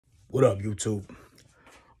What up, YouTube?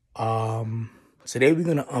 Today we're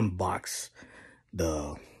gonna unbox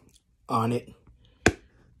the Onnit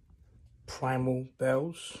primal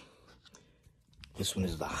bells. This one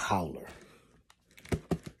is the Howler.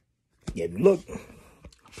 Yeah, if you look,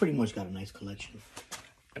 pretty much got a nice collection.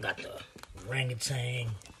 I got the orangutan,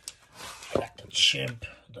 I got the chimp,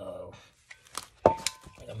 I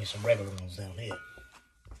got me some regular ones down here.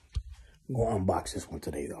 I'm gonna unbox this one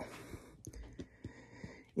today though.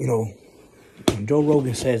 You know, when Joe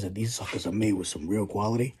Rogan says that these suckers are made with some real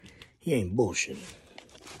quality, he ain't bullshitting.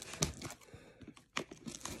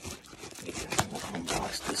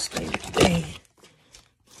 Unbox this thing today.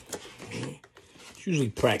 It's usually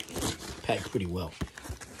packed pretty well.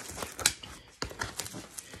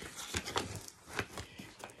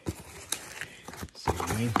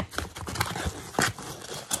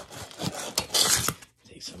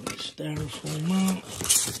 Take some of the styrofoam out.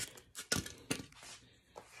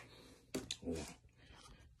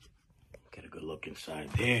 Get a good look inside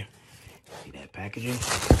there. See that packaging?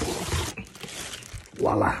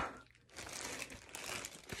 Voila.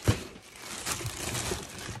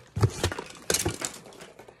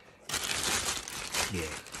 Yeah.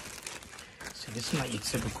 See, this is not your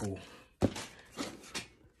typical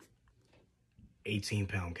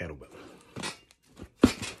 18-pound kettlebell.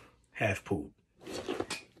 Half pulled.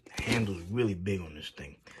 The handle's really big on this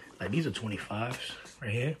thing. Like, these are 25s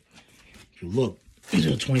right here. If you look, these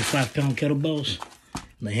are 25-pound kettlebells.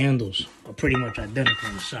 And the handles are pretty much identical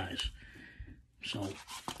in size. So,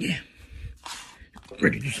 yeah.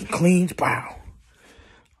 Ready to do some cleans. Wow.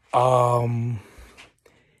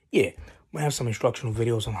 Yeah. I'm gonna have some instructional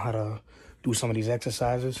videos on how to do some of these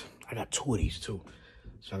exercises. I got 2 of these too.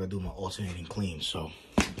 So I gotta do my alternating cleans. So,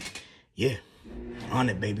 yeah. On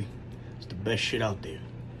it, baby. It's the best shit out there.